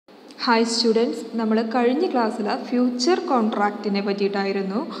Hi students, നമ്മൾ കഴിഞ്ഞ ക്ലാസ്സിൽ ഫ്യൂച്ചർ കോൺട്രാക്റ്റിനെ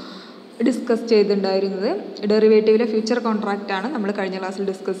പറ്റിയിട്ടായിരുന്നു ഡിസ്കസ് ചെയ്തിട്ടുണ്ടായിരുന്നത്. ഡെറിവേറ്റീവിലെ ഫ്യൂച്ചർ കോൺട്രാക്റ്റാണ് നമ്മൾ കഴിഞ്ഞ ക്ലാസ്സിൽ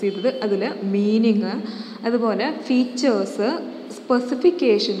ഡിസ്കസ് ചെയ്തത്. അതിൽ മീനിങ്, അതുപോലെ ഫീച്ചേഴ്സ്,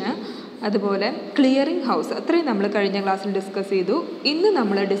 സ്പെസിഫിക്കേഷന്, അതുപോലെ ക്ലിയറിംഗ് ഹൗസ്, അത്രയും നമ്മൾ കഴിഞ്ഞ ക്ലാസ്സിൽ ഡിസ്കസ് ചെയ്തു. ഇന്ന്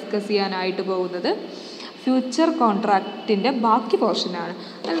നമ്മൾ ഡിസ്കസ് ചെയ്യാനായിട്ട് പോകുന്നത് ഫ്യൂച്ചർ കോൺട്രാക്റ്റിൻ്റെ ബാക്കി പോർഷനാണ്.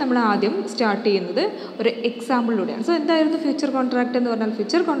 അത് നമ്മൾ ആദ്യം സ്റ്റാർട്ട് ചെയ്യുന്നത് ഒരു എക്സാമ്പിളിലൂടെയാണ്. സോ എന്തായിരുന്നു ഫ്യൂച്ചർ കോൺട്രാക്റ്റ് എന്ന് പറഞ്ഞാൽ?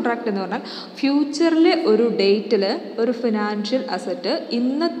 ഫ്യൂച്ചർ കോൺട്രാക്റ്റ് എന്ന് പറഞ്ഞാൽ ഫ്യൂച്ചറിലെ ഒരു ഡേറ്റിൽ ഒരു ഫിനാൻഷ്യൽ അസറ്റ്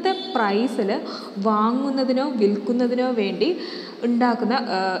ഇന്നത്തെ പ്രൈസിൽ വാങ്ങുന്നതിനോ വിൽക്കുന്നതിനോ വേണ്ടി ഉണ്ടാക്കുന്ന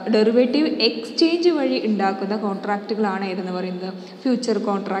ഡെറിവേറ്റീവ് എക്സ്ചേഞ്ച് വഴി ഉണ്ടാക്കുന്ന കോൺട്രാക്റ്റുകളാണ് ഏതെന്ന് പറയുന്നത്? ഫ്യൂച്ചർ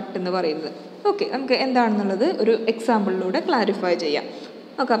കോൺട്രാക്റ്റ് എന്ന് പറയുന്നത്. ഓക്കെ, നമുക്ക് എന്താണെന്നുള്ളത് ഒരു എക്സാമ്പിളിലൂടെ ക്ലാരിഫൈ ചെയ്യാം.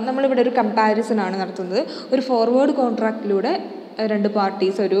 നോക്കാം. നമ്മളിവിടെ ഒരു കമ്പാരിസനാണ് നടത്തുന്നത്. ഒരു ഫോർവേഡ് കോൺട്രാക്റ്റിലൂടെ രണ്ട്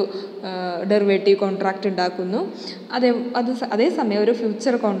പാർട്ടീസ് ഒരു ഡെറിവേറ്റീവ് കോൺട്രാക്റ്റ് ഉണ്ടാക്കുന്നു. അതേസമയം ഒരു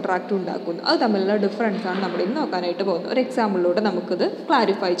ഫ്യൂച്ചർ കോൺട്രാക്റ്റ് ഉണ്ടാക്കുന്നു. അത് തമ്മിലുള്ള ഡിഫറൻസാണ് നമ്മളിന്ന് നോക്കാനായിട്ട് പോകുന്നത്. ഒരു എക്സാമ്പിളിലൂടെ നമുക്കിത്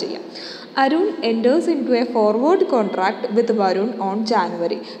ക്ലാരിഫൈ ചെയ്യാം. Arun enters into a forward contract with Varun on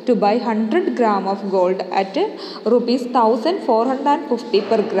January to buy 100 gram of gold at rupees 1450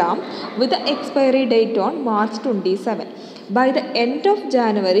 per gram with the expiry date on March 27. By the end of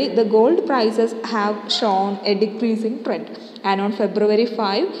January, the gold prices have shown a decreasing trend, and on February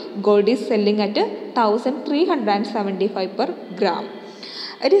 5, gold is selling at 1375 per gram.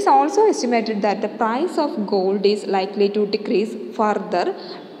 It is also estimated that the price of gold is likely to decrease further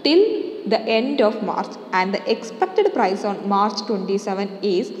till the end of March, and the expected price on March 27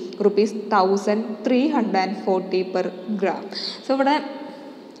 is rupees 1340 per gram. So ഇവിടെ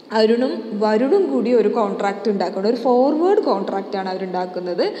അരുണും വരുണും കൂടി ഒരു contract ഉണ്ടാക്കുന്നത്, ഒരു forward കോൺട്രാക്റ്റാണ്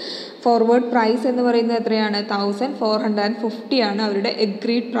അവരുണ്ടാക്കുന്നത്. Forward price എന്ന് പറയുന്നത് എത്രയാണ്? 1450 ആണ് അവരുടെ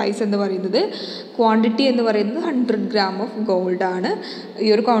എഗ്രീഡ് പ്രൈസ് എന്ന് പറയുന്നത്. ക്വാണ്ടിറ്റി എന്ന് പറയുന്നത് 100 gram ഓഫ് ഗോൾഡ് ആണ്. ഈ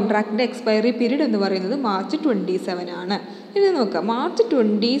ഒരു കോൺട്രാക്റ്റിൻ്റെ എക്സ്പയറി പീരീഡ് എന്ന് പറയുന്നത് March 27 ആണ്. ഇനി നോക്കാം, March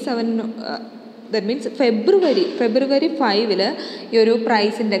 27 ദറ്റ് മീൻസ് ഫെബ്രുവരി 5 ഈ ഒരു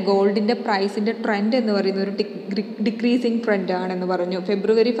പ്രൈസിൻ്റെ, ഗോൾഡിൻ്റെ പ്രൈസിൻ്റെ ട്രെൻഡ് എന്ന് പറയുന്നത് ഒരു ഡിക്രീസിങ് ട്രെൻഡ് ആണെന്ന് പറഞ്ഞു.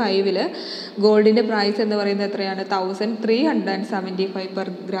 ഫെബ്രുവരി 5 ഗോൾഡിൻ്റെ പ്രൈസ് എന്ന് പറയുന്നത് എത്രയാണ്? 1375 പെർ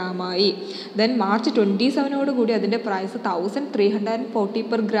ഗ്രാമായി. ദെൻ മാർച്ച് 27 കൂടി അതിൻ്റെ പ്രൈസ് 1340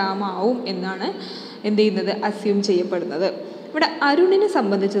 പെർ ഗ്രാം ആവും എന്നാണ് എന്ത് ചെയ്യുന്നത്? അസ്യൂം ചെയ്യപ്പെടുന്നത്. ഇവിടെ അരുണിനെ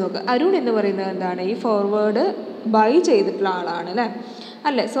സംബന്ധിച്ച് നോക്കുക. അരുൺ എന്ന് പറയുന്നത് എന്താണ്? ഈ ഫോർവേഡ് ബൈ ചെയ്തിട്ടുള്ള ആളാണ്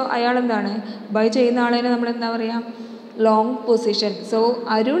അല്ലേ? സോ അയാൾ എന്താണ്? ബൈ ചെയ്യുന്ന ആളിനെ നമ്മൾ എന്താ പറയുക? Long position. സോ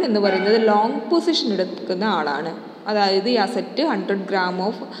അരുൺ എന്ന് പറയുന്നത് ലോങ് പൊസിഷൻ എടുക്കുന്ന ആളാണ്. അതായത് ഈ അസറ്റ് 100 gram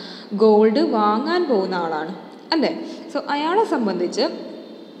ഓഫ് ഗോൾഡ് വാങ്ങാൻ പോകുന്ന ആളാണ് അല്ലേ? സോ അയാളെ സംബന്ധിച്ച്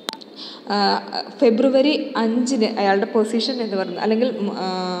ഫെബ്രുവരി 5 അയാളുടെ പൊസിഷൻ എന്ന് പറയുന്നത്, അല്ലെങ്കിൽ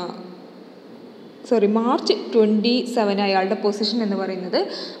മാർച്ച് 27 അയാളുടെ പൊസിഷൻ എന്ന് പറയുന്നത്,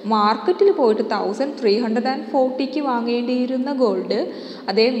 മാർക്കറ്റിൽ പോയിട്ട് 1340 വാങ്ങേണ്ടിയിരുന്ന ഗോൾഡ്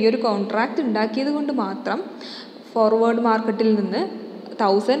അദ്ദേഹം ഈ ഒരു കോൺട്രാക്റ്റ് ഉണ്ടാക്കിയത് കൊണ്ട് മാത്രം ഫോർവേഡ് മാർക്കറ്റിൽ നിന്ന്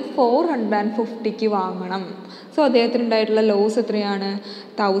 1450 വാങ്ങണം. സോ അദ്ദേഹത്തിന് ഉണ്ടായിട്ടുള്ള ലോസ് എത്രയാണ്?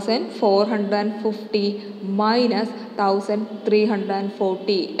 1450 മൈനസ്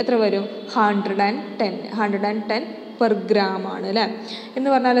 1340 എത്ര വരും? 110 പെർ ഗ്രാം ആണ് അല്ലേ? എന്ന്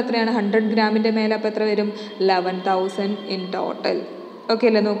പറഞ്ഞാൽ എത്രയാണ്? 100 ഗ്രാമിൻ്റെ മേലെ അപ്പോൾ എത്ര വരും? 11,000 ഇൻ ടോട്ടൽ. ഓക്കെ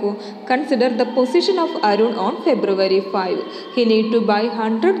അല്ലേ? നോക്കൂ, consider the position of Arun on February 5. He need to by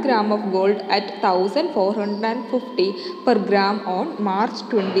 100 gram of gold at 1450 per gram on March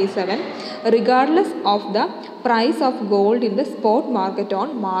 27, regardless of the price of gold in the spot market on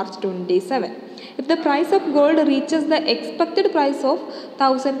March 27. If the price of gold reaches the expected price of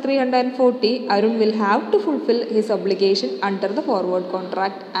 1340, Arun will have to fulfill his obligation under the forward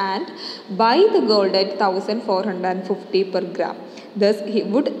contract and buy the gold at 1450 per gram. Thus, he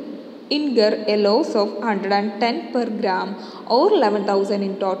would incur a loss of 110 per gram or 11,000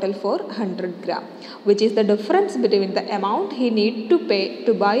 in total for 100 gram, which is the difference between the amount he need to pay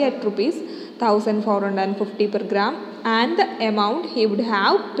to buy at rupees 1450 per gram and the amount he would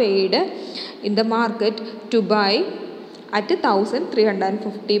have paid in the market to buy at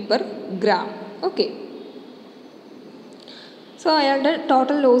 1350 per gram. Okay. So അയാളുടെ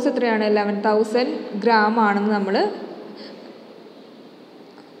total loss എത്രയാണ്? 11,000 gram ആണെന്ന് നമ്മൾ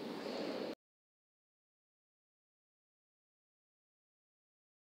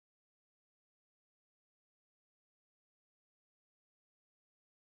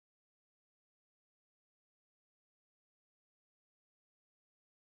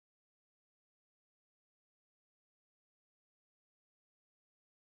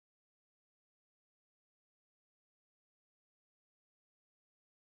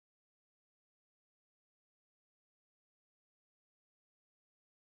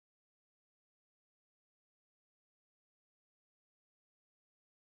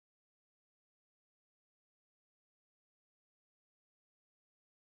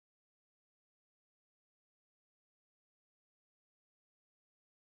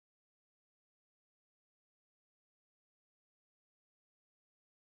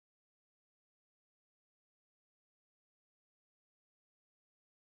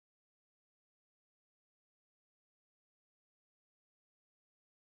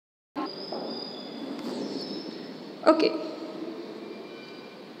okay,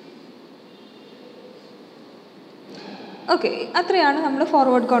 okay, അത്രയാണ് നമ്മൾ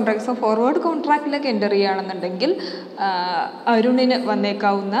forward contract. So forward കോൺട്രാക്റ്റിലേക്ക് enter ചെയ്യുകയാണെന്നുണ്ടെങ്കിൽ അരുണിന്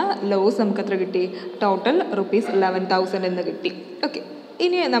വന്നേക്കാവുന്ന loss നമുക്ക് എത്ര കിട്ടി? ടോട്ടൽ ₹11,000 എന്ന് കിട്ടി. ഓക്കെ,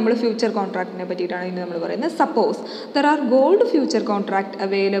 ഇനി നമ്മൾ ഫ്യൂച്ചർ കോൺട്രാക്റ്റിനെ പറ്റിയിട്ടാണ് ഇനി നമ്മൾ പറയുന്നത്. Suppose there are gold future contract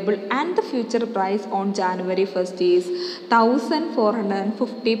available and the future price on January 1st is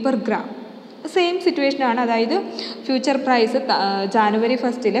 1,450 per gram. Same സിറ്റുവേഷനാണ്. അതായത് future price January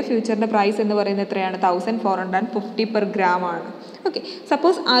 1st ഫ്യൂച്ചറിൻ്റെ price എന്ന് പറയുന്നത് എത്രയാണ്? 1,450 per gram ആണ്. Okay,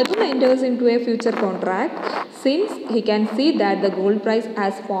 suppose Arun enters into a future contract since he can see that the gold price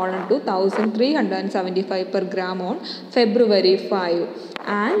has fallen to 1,375 per gram on February 5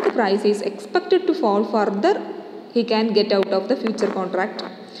 and the price is expected to fall further. He can get out of the future contract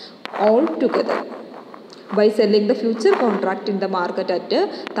altogether by selling the future contract in the market at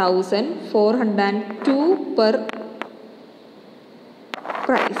 1,402 per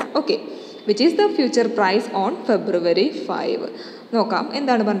price. Okay, which is the future price on February 5. നോക്കാം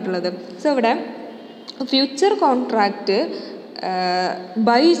എന്താണ് പറഞ്ഞിട്ടുള്ളത്. So ഇവിടെ future contract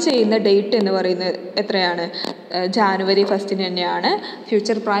by ചെയ്യുന്ന date എന്ന് പറയുന്നത് എത്രയാണ്? January 1 തന്നെയാണ്.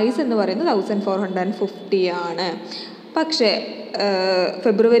 Future price എന്ന് പറയുന്നത് 1,450 ആണ്. പക്ഷേ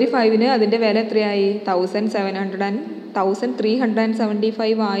February 5 അതിൻ്റെ വില എത്രയായി?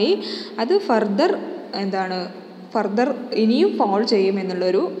 1,375 ആയി. അത് ഫർദർ ഇനിയും ഫോൾ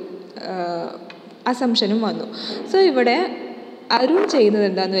ചെയ്യുമെന്നുള്ളൊരു അസംഷനും വന്നു. സോ ഇവിടെ അരുൺ ചെയ്യുന്നത്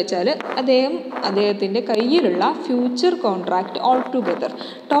എന്താണെന്ന് വെച്ചാൽ അദ്ദേഹത്തിൻ്റെ കയ്യിലുള്ള future contract all together,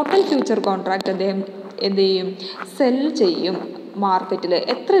 total future contract അദ്ദേഹം എന്ത് ചെയ്യും? സെൽ ചെയ്യും മാർക്കറ്റിൽ.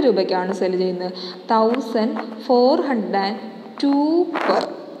 എത്ര രൂപയ്ക്കാണ് സെൽ ചെയ്യുന്നത്? 1,402 പെർ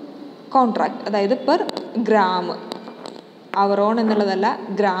കോൺട്രാക്റ്റ്, അതായത് പെർ ഗ്രാം. അവറോൺ എന്നുള്ളതല്ല,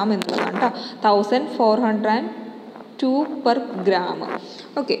 ഗ്രാം എന്നുള്ളതാണ് കേട്ടോ. 1,402 per gram.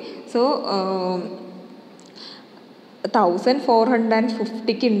 Okay, so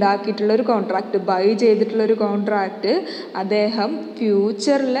 1,450 ഉണ്ടാക്കിയിട്ടുള്ളൊരു contract, by ചെയ്തിട്ടുള്ളൊരു contract അദ്ദേഹം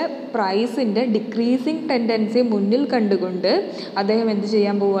ഫ്യൂച്ചറിലെ പ്രൈസിൻ്റെ ഡിക്രീസിങ് ടെൻഡൻസി മുന്നിൽ കണ്ടുകൊണ്ട് അദ്ദേഹം എന്ത്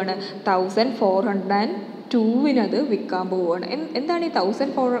ചെയ്യാൻ പോവുകയാണ്? 1,402 അത് വിൽക്കാൻ പോവുകയാണ്. എന്താണ് ഈ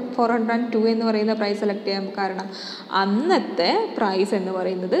 1,402 എന്ന് പറയുന്ന പ്രൈസ് സെലക്ട് ചെയ്യാൻ കാരണം? അന്നത്തെ പ്രൈസ് എന്ന്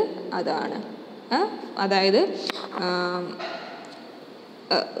പറയുന്നത് അതാണ്. അതായത്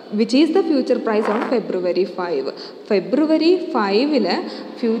which is the future price on February 5. February 5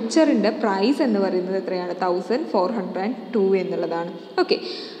 ഫ്യൂച്ചറിൻ്റെ price എന്ന് പറയുന്നത് എത്രയാണ്? 1,402 എന്നുള്ളതാണ്. Okay,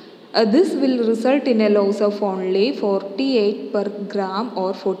 this will result in a loss of only 48 per gram or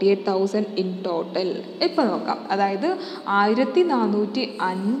 48,000 in total. ഇപ്പോൾ നോക്കാം, അതായത്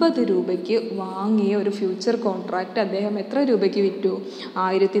 1,450 രൂപയ്ക്ക് വാങ്ങിയ ഒരു ഫ്യൂച്ചർ കോൺട്രാക്റ്റ് അദ്ദേഹം എത്ര രൂപയ്ക്ക് വിറ്റു?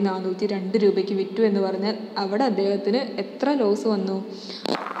 1,402 രൂപയ്ക്ക് വിറ്റു എന്ന് പറഞ്ഞാൽ അവിടെ അദ്ദേഹത്തിന് എത്ര ലോസ് വന്നു?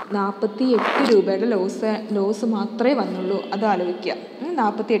 48 രൂപയുടെ ലോസ് മാത്രമേ വന്നുള്ളൂ. അത് ആലോചിക്കുക.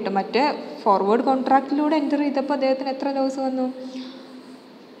 48. മറ്റേ ഫോർവേഡ് കോൺട്രാക്റ്റിലൂടെ എൻ്റർ ചെയ്തപ്പോൾ അദ്ദേഹത്തിന് എത്ര ലോസ് വന്നു?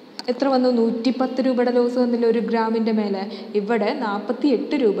 110 രൂപയുടെ ലോസ് വന്നില്ല ഒരു ഗ്രാമിൻ്റെ മേലെ. ഇവിടെ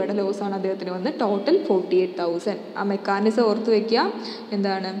 48 രൂപയുടെ ലോസാണ് അദ്ദേഹത്തിന് വന്ന്. ടോട്ടൽ 48,000. ആ മെക്കാനിസം ഓർത്ത് വയ്ക്കുക.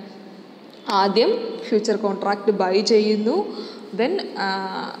 എന്താണ്? ആദ്യം ഫ്യൂച്ചർ കോൺട്രാക്റ്റ് ബൈ ചെയ്യുന്നു, ദെൻ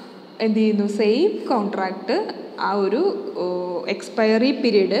എന്ത് ചെയ്യുന്നു? സെയിം കോൺട്രാക്റ്റ് ആ ഒരു എക്സ്പയറി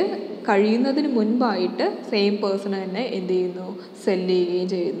പീരീഡ് കഴിയുന്നതിന് മുൻപായിട്ട് സെയിം പേഴ്സൺ തന്നെ എന്ത് ചെയ്യുന്നു? സെല്ല് ചെയ്യുകയും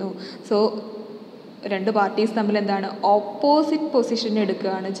ചെയ്യുന്നു. സോ രണ്ട് പാർട്ടീസ് തമ്മിൽ എന്താണ്? ഓപ്പോസിറ്റ് പൊസിഷൻ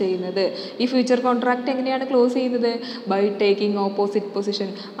എടുക്കുകയാണ് ചെയ്യുന്നത്. ഈ ഫ്യൂച്ചർ കോൺട്രാക്റ്റ് എങ്ങനെയാണ് ക്ലോസ് ചെയ്യുന്നത്? By taking opposite position.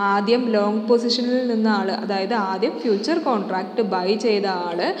 ആദ്യം ലോങ് പൊസിഷനിൽ നിന്ന ആൾ, അതായത് ആദ്യം ഫ്യൂച്ചർ കോൺട്രാക്റ്റ് ബൈ ചെയ്ത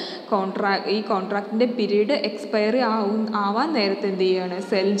ആൾ ഈ കോൺട്രാക്റ്റിൻ്റെ പീരീഡ് എക്സ്പയറി ആവാൻ നേരത്തെ എന്ത് ചെയ്യുകയാണ്?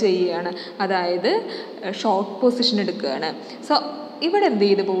 സെൽ ചെയ്യുകയാണ്. അതായത് ഷോർട്ട് പൊസിഷൻ എടുക്കുകയാണ്. സോ ഇവിടെ എന്ത്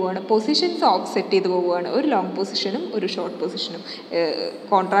ചെയ്ത് പോവുകയാണ്? പൊസിഷൻസ് ഓഫ്സെറ്റ് ചെയ്ത് പോവുകയാണ്. ഒരു ലോങ് പൊസിഷനും ഒരു ഷോർട്ട് പൊസിഷനും.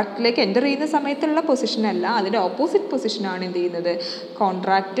 കോൺട്രാക്റ്റിലേക്ക് എൻ്റർ ചെയ്യുന്ന സമയത്തുള്ള പൊസിഷനല്ല, അതിൻ്റെ ഓപ്പോസിറ്റ് പൊസിഷനാണ് എന്ത് ചെയ്യുന്നത്?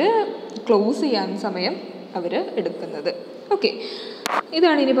 കോൺട്രാക്റ്റ് ക്ലോസ് ചെയ്യാൻ സമയം അവർ എടുക്കുന്നത്. ഓക്കെ,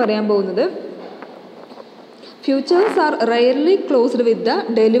 ഇതാണ് ഇനി പറയാൻ പോകുന്നത്. Futures R rarely closed with the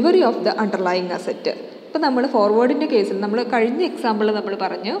delivery of the underlying asset. ഇപ്പം നമ്മൾ ഫോർവേഡിൻ്റെ കേസിൽ നമ്മൾ കഴിഞ്ഞ എക്സാമ്പിൾ നമ്മൾ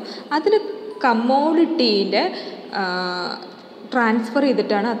പറഞ്ഞു, അതിൽ കമ്മോഡിറ്റീൻ്റെ ട്രാൻസ്ഫർ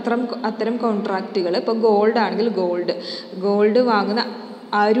ചെയ്തിട്ടാണ് അത്തരം കോൺട്രാക്റ്റുകൾ. ഇപ്പോൾ ഗോൾഡ് ആണെങ്കിൽ ഗോൾഡ് വാങ്ങുന്ന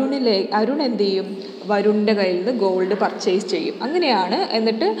അരുൺ എന്ത് ചെയ്യും? വരുണിൻ്റെ കയ്യിൽ നിന്ന് ഗോൾഡ് പർച്ചേസ് ചെയ്യും. അങ്ങനെയാണ്.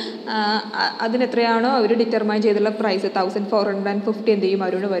 എന്നിട്ട് അതിനെത്രയാണോ അവർ ഡിറ്റർമൈൻ ചെയ്തുള്ള പ്രൈസ് 1,450 എന്ത് ചെയ്യും?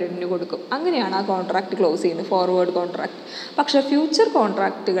 വരുണിന് കൊടുക്കും. അങ്ങനെയാണ് ആ കോൺട്രാക്റ്റ് ക്ലോസ് ചെയ്യുന്നത്, ഫോർവേഡ് കോൺട്രാക്റ്റ്. പക്ഷേ ഫ്യൂച്ചർ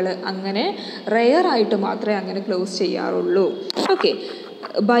കോൺട്രാക്റ്റുകൾ അങ്ങനെ റെയർ ആയിട്ട് മാത്രമേ അങ്ങനെ ക്ലോസ് ചെയ്യാറുള്ളൂ. Okay,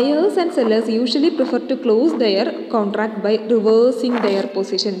 buyers and sellers usually prefer to close there contract by reversing there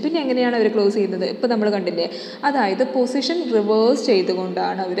position. പിന്നെ എങ്ങനെയാണ് അവർ ക്ലോസ് ചെയ്യുന്നത്? ഇപ്പോൾ നമ്മൾ കണ്ടില്ലേ, അതായത് പൊസിഷൻ റിവേഴ്സ്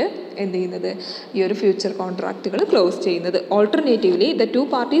ചെയ്തുകൊണ്ടാണ് അവർ എന്ത് ചെയ്യുന്നത്, ഈ ഒരു ഫ്യൂച്ചർ കോൺട്രാക്റ്റുകൾ ക്ലോസ് ചെയ്യുന്നത്. Alternatively the two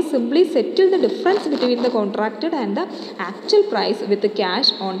parties simply settle the difference between the contracted and the actual price with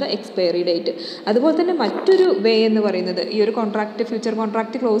cash on the expiry date. അതുപോലെ തന്നെ മറ്റൊരു വേ എന്ന് പറയുന്നത്, ഈ ഒരു കോൺട്രാക്റ്റ് ഫ്യൂച്ചർ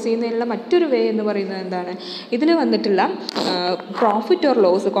കോൺട്രാക്റ്റ് ക്ലോസ് ചെയ്യുന്നതിനുള്ള മറ്റൊരു വേ എന്ന് പറയുന്നത് എന്താണ്, ഇതിൽ വന്നിട്ടുള്ള പ്രോഫിറ്റ് ഓർ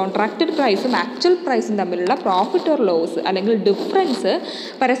ലോസ്, കോൺട്രാക്റ്റഡ് പ്രൈസും ആക്ച്വൽ പ്രൈസും തമ്മിലുള്ള പ്രോഫിറ്റ് ഓർ ലോസ് അല്ലെങ്കിൽ ഡിഫറൻസ്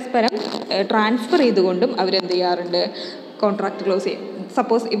പരസ്പരം ട്രാൻസ്ഫർ ചെയ്തുകൊണ്ടും അവരെന്ത് ചെയ്യാറുണ്ട്, കോൺട്രാക്റ്റ് ക്ലോസ് ചെയ്യും.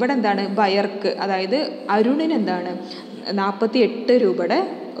 സപ്പോസ് ഇവിടെ എന്താണ്, ബയർക്ക് അതായത് അരുണിന് എന്താണ് 48 രൂപയുടെ,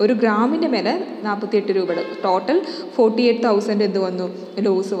 ഒരു ഗ്രാമിൻ്റെ മേലെ 48 രൂപയുടെ ടോട്ടൽ 48,000 എന്ത് വന്നു,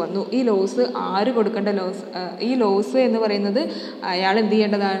 ലോസ് വന്നു. ഈ ലോസ് ആര് കൊടുക്കേണ്ട ലോസ്? ഈ ലോസ് എന്ന് പറയുന്നത് അയാൾ എന്ത്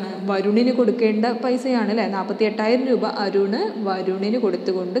ചെയ്യേണ്ടതാണ്, വരുണിന് കൊടുക്കേണ്ട പൈസയാണ് അല്ലേ. 48,000 രൂപ വരുണിന്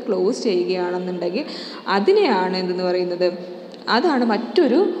കൊടുത്തുകൊണ്ട് ക്ലോസ് ചെയ്യുകയാണെന്നുണ്ടെങ്കിൽ അതിനെയാണ് എന്തെന്ന് പറയുന്നത്, അതാണ്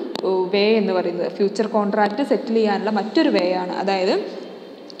മറ്റൊരു വേ എന്ന് പറയുന്നത്. ഫ്യൂച്ചർ കോൺട്രാക്റ്റ് സെറ്റിൽ ചെയ്യാനുള്ള മറ്റൊരു വേ ആണ്. അതായത്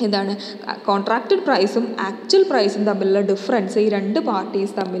എന്താണ്, കോൺട്രാക്റ്റഡ് പ്രൈസും ആക്ച്വൽ പ്രൈസും തമ്മിലുള്ള ഡിഫറൻസ് ഈ രണ്ട്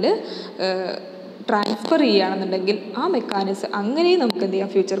പാർട്ടീസ് തമ്മിൽ ട്രാൻസ്ഫർ ചെയ്യുകയാണെന്നുണ്ടെങ്കിൽ ആ മെക്കാനിസം അങ്ങനെ നമുക്ക് എന്ത് ചെയ്യാം,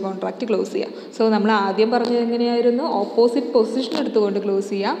 ഫ്യൂച്ചർ കോൺട്രാക്റ്റ് ക്ലോസ് ചെയ്യാം. സോ നമ്മൾ ആദ്യം പറഞ്ഞത് എങ്ങനെയായിരുന്നു, ഓപ്പോസിറ്റ് പൊസിഷൻ എടുത്തുകൊണ്ട് ക്ലോസ്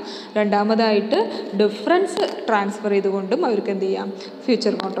ചെയ്യാം. രണ്ടാമതായിട്ട് ഡിഫറൻസ് ട്രാൻസ്ഫർ ചെയ്തുകൊണ്ടും അവർക്ക് എന്ത് ചെയ്യാം,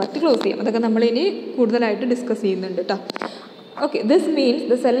 ഫ്യൂച്ചർ കോൺട്രാക്റ്റ് ക്ലോസ് ചെയ്യാം. അതൊക്കെ നമ്മളിനി കൂടുതലായിട്ട് ഡിസ്കസ് ചെയ്യുന്നുണ്ട് കേട്ടോ. Okay, this means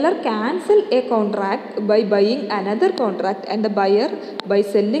the seller cancel a contract by buying another contract and the buyer by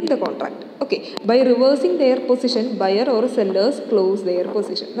selling the contract. Okay, by reversing their position, buyer or sellers close their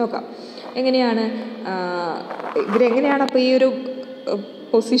position. നോക്കാം എങ്ങനെയാണ്, ഇവരെങ്ങനെയാണ് അപ്പോൾ ഈ ഒരു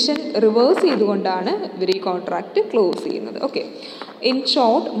position reverse ചെയ്തുകൊണ്ടാണ് ഇവർ ഈ contract close ചെയ്യുന്നത്. Okay, in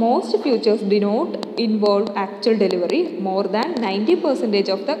short, most futures D not involve actual delivery. More than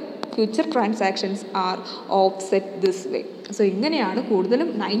 90% of the future transactions are offset this way. So ഇങ്ങനെയാണ് കൂടുതലും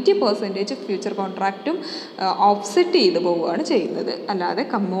 90% ഫ്യൂച്ചർ കോൺട്രാക്റ്റും ഓഫ്സെറ്റ് ചെയ്ത് പോവുകയാണ് ചെയ്യുന്നത്. അല്ലാതെ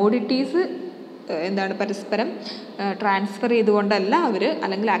കമ്മോഡിറ്റീസ് എന്താണ് പരസ്പരം ട്രാൻസ്ഫർ ചെയ്തുകൊണ്ടല്ല അവർ,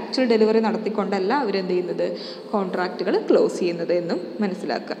 അല്ലെങ്കിൽ ആക്ച്വൽ ഡെലിവറി നടത്തിക്കൊണ്ടല്ല അവരെന്ത് ചെയ്യുന്നത്, കോൺട്രാക്റ്റുകൾ ക്ലോസ് ചെയ്യുന്നത് എന്നും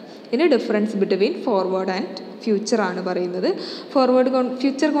മനസ്സിലാക്കുക. ഇനി difference between forward and future ആണ് പറയുന്നത്.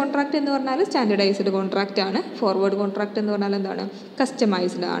 ഫ്യൂച്ചർ കോൺട്രാക്റ്റ് എന്ന് പറഞ്ഞാൽ സ്റ്റാൻഡർഡൈസ്ഡ് കോൺട്രാക്റ്റ് ആണ്. ഫോർവേഡ് കോൺട്രാക്റ്റ് എന്ന് പറഞ്ഞാൽ എന്താണ്,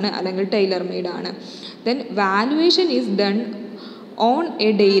 കസ്റ്റമൈസ്ഡ് ആണ് അല്ലെങ്കിൽ ടൈലർ മെയ്ഡ് ആണ്. Then valuation is done on A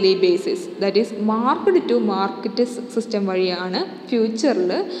daily basis, that is market to market system വഴിയാണ്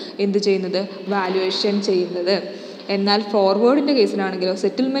ഫ്യൂച്ചറിൽ എന്ത് ചെയ്യുന്നത്, വാല്യുവേഷൻ ചെയ്യുന്നത്. എന്നാൽ ഫോർവേഡിൻ്റെ കേസിലാണെങ്കിലോ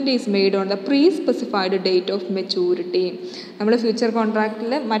settlement is made on the pre specified date of maturity. നമ്മൾ ഫ്യൂച്ചർ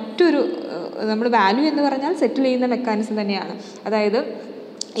കോൺട്രാക്റ്റിൽ മറ്റൊരു നമ്മൾ വാല്യൂ എന്ന് പറഞ്ഞാൽ സെറ്റിൽ ചെയ്യുന്ന മെക്കാനിസം തന്നെയാണ്. അതായത്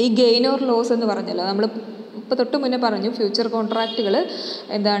ഈ ഗെയിൻ ഓർ ലോസ് എന്ന് പറഞ്ഞല്ലോ, നമ്മൾ ഇപ്പോൾ തൊട്ട് മുന്നേ പറഞ്ഞു ഫ്യൂച്ചർ കോൺട്രാക്റ്റുകൾ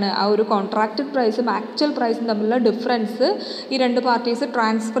എന്താണ്, ആ ഒരു കോൺട്രാക്റ്റഡ് പ്രൈസും ആക്ച്വൽ പ്രൈസും തമ്മിലുള്ള ഡിഫറൻസ് ഈ രണ്ട് പാർട്ടീസ്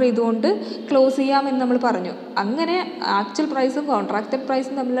ട്രാൻസ്ഫർ ചെയ്തുകൊണ്ട് ക്ലോസ് ചെയ്യാമെന്ന് നമ്മൾ പറഞ്ഞു. അങ്ങനെ ആക്ച്വൽ പ്രൈസും കോൺട്രാക്റ്റഡ്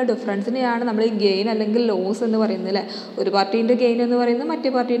പ്രൈസും തമ്മിലുള്ള ഡിഫറൻസിനെയാണ് നമ്മൾ ഈ ഗെയിൻ അല്ലെങ്കിൽ ലോസ് എന്ന് പറയുന്നത് അല്ലേ. ഒരു പാർട്ടീൻ്റെ ഗെയിൻ എന്ന് പറയുന്നത്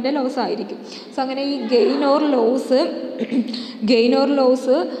മറ്റേ പാർട്ടീൻ്റെ ലോസ് ആയിരിക്കും. സോ അങ്ങനെ ഈ ഗെയിൻ ഓർ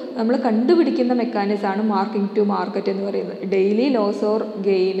ലോസ് നമ്മൾ കണ്ടുപിടിക്കുന്ന മെക്കാനിസമാണ് മാർക്കിംഗ് ടു മാർക്കറ്റ് എന്ന് പറയുന്നത്. ഡെയിലി ലോസ് ഓർ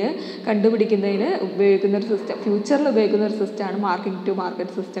ഗെയിന് കണ്ടുപിടിക്കുന്നതിന് ഉപയോഗിക്കുന്ന ഒരു സിസ്റ്റം, ഫ്യൂച്ചറിൽ ഉപയോഗിക്കുന്ന ഒരു സിസ്റ്റമാണ് മാർക്കിംഗ് ടു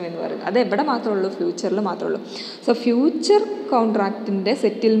മാർക്കറ്റ് സിസ്റ്റം എന്ന് പറയുന്നത്. അത് എവിടെ മാത്രമേ ഉള്ളൂ, ഫ്യൂച്ചറിൽ മാത്രമേ ഉള്ളൂ. സോ ഫ്യൂച്ചർ കോൺട്രാക്റ്റിൻ്റെ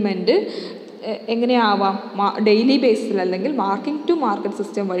സെറ്റിൽമെൻറ്റ് എങ്ങനെയാവാം, ഡെയിലി ബേസിൽ അല്ലെങ്കിൽ മാർക്കിംഗ് ടു മാർക്കറ്റ്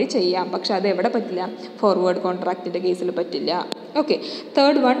സിസ്റ്റം വഴി ചെയ്യാം. പക്ഷെ അത് എവിടെ പറ്റില്ല, ഫോർവേഡ് കോൺട്രാക്റ്റിൻ്റെ കേസിൽ പറ്റില്ല. Okay,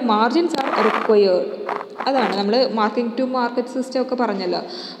 third one, margins R required. അതാണ് നമ്മൾ മാർക്കിംഗ് ടു മാർക്കറ്റ് സിസ്റ്റം ഒക്കെ പറഞ്ഞല്ലോ.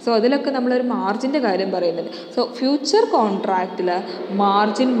 സോ അതിലൊക്കെ നമ്മളൊരു മാർജിൻ്റെ കാര്യം പറയുന്നുണ്ട്. സോ ഫ്യൂച്ചർ കോൺട്രാക്റ്റിൽ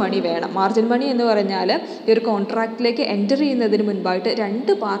മാർജിൻ മണി വേണം. മാർജിൻ മണി എന്ന് പറഞ്ഞാൽ ഈ ഒരു കോൺട്രാക്റ്റിലേക്ക് എൻ്റർ ചെയ്യുന്നതിന് മുൻപായിട്ട്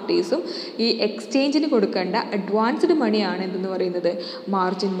രണ്ട് പാർട്ടീസും ഈ എക്സ്ചേഞ്ചിന് കൊടുക്കേണ്ട അഡ്വാൻസ്ഡ് മണിയാണ് എന്തെന്ന് പറയുന്നത്,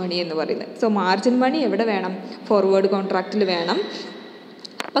 മാർജിൻ മണി എന്ന് പറയുന്നത്. സോ മാർജിൻ മണി എവിടെ വേണം, ഫോർവേഡ് കോൺട്രാക്റ്റിൽ വേണം.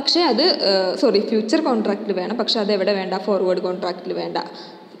 പക്ഷേ അത് ഫ്യൂച്ചർ കോൺട്രാക്റ്റിൽ വേണം. പക്ഷേ അത് എവിടെ വേണ്ട, ഫോർവേഡ് കോൺട്രാക്റ്റിൽ വേണ്ട.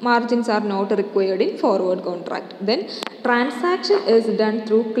 Margins are not required in forward contract. Then transaction is done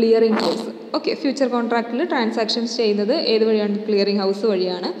through clearing house. Okay, future contractൽ transactions ചെയ്യുന്നത് ഏത് വഴിയാണ്, ക്ലിയറിംഗ് ഹൗസ്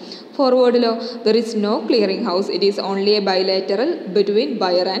വഴിയാണ്. ഫോർവേഡിലോ there is no clearing house, it is only a bilateral between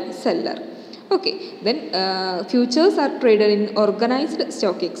buyer and seller. Okay, then futures are traded in organized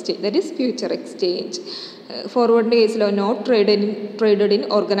stock exchange, that is future exchange. ഫോർവേഡിൻ്റെ കേസിലോ not traded in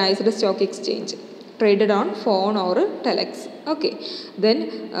organized stock exchange, traded on phone or telex. Okay, then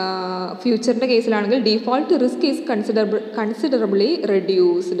ഫ്യൂച്ചറിൻ്റെ കേസിലാണെങ്കിൽ default risk is considerably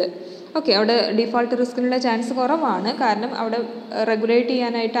reduced. Okay, അവിടെ default റിസ്കിനുള്ള chance കുറവാണ്. കാരണം അവിടെ regulate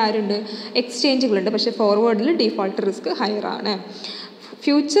ചെയ്യാനായിട്ട് ആരുണ്ട്, എക്സ്ചേഞ്ചുകളുണ്ട്. പക്ഷേ ഫോർവേഡിൽ default risk ഹയറാണ്.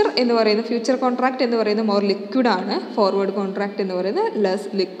 Future എന്ന് പറയുന്നത് future contract എന്ന് പറയുന്നത് മോർ ലിക്വിഡാണ്, ഫോർവേഡ് കോൺട്രാക്റ്റ് എന്ന് പറയുന്നത് less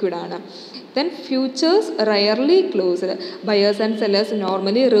ലിക്വിഡാണ്. Then futures rarely closed, buyers and sellers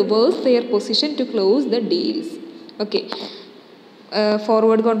normally reverse there position to close the deals. Okay,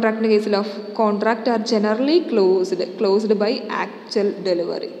 forward കോൺട്രാക്റ്റിൻ്റെ കേസിൽ of contract are generally closed by actual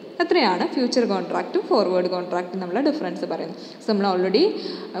delivery. അത്രയാണ് future കോൺട്രാക്റ്റും forward കോൺട്രാക്റ്റും നമ്മളെ difference പറയുന്നത്. So നമ്മൾ already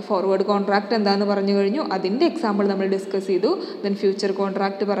forward contract എന്താണെന്ന് പറഞ്ഞു കഴിഞ്ഞു, അതിൻ്റെ example നമ്മൾ ഡിസ്കസ് ചെയ്തു. ദെൻ ഫ്യൂച്ചർ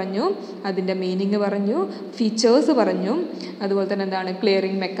കോൺട്രാക്റ്റ് പറഞ്ഞു, അതിൻ്റെ മീനിങ് പറഞ്ഞു, ഫീച്ചേഴ്സ് പറഞ്ഞു, അതുപോലെ തന്നെ എന്താണ്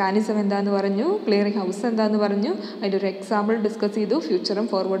ക്ലിയറിംഗ് മെക്കാനിസം എന്താണെന്ന് പറഞ്ഞു, ക്ലിയറിംഗ് ഹൗസ് എന്താണെന്ന് പറഞ്ഞു, അതിൻ്റെ ഒരു എക്സാമ്പിൾ ഡിസ്കസ് ചെയ്തു, ഫ്യൂച്ചറും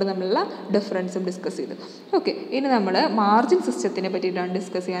ഫോർവേഡും തമ്മിലുള്ള ഡിഫറൻസും ഡിസ്കസ് ചെയ്തു. ഓക്കെ, ഇനി നമ്മൾ മാർജിൻ സിസ്റ്റത്തിനെ പറ്റിയിട്ടാണ്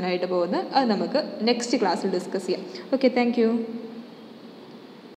ഡിസ്കസ് ചെയ്യാനായിട്ട് പോകുന്നത്. അത് നമുക്ക് നെക്സ്റ്റ് ക്ലാസ്സിൽ ഡിസ്കസ് ചെയ്യാം. Okay, thank you.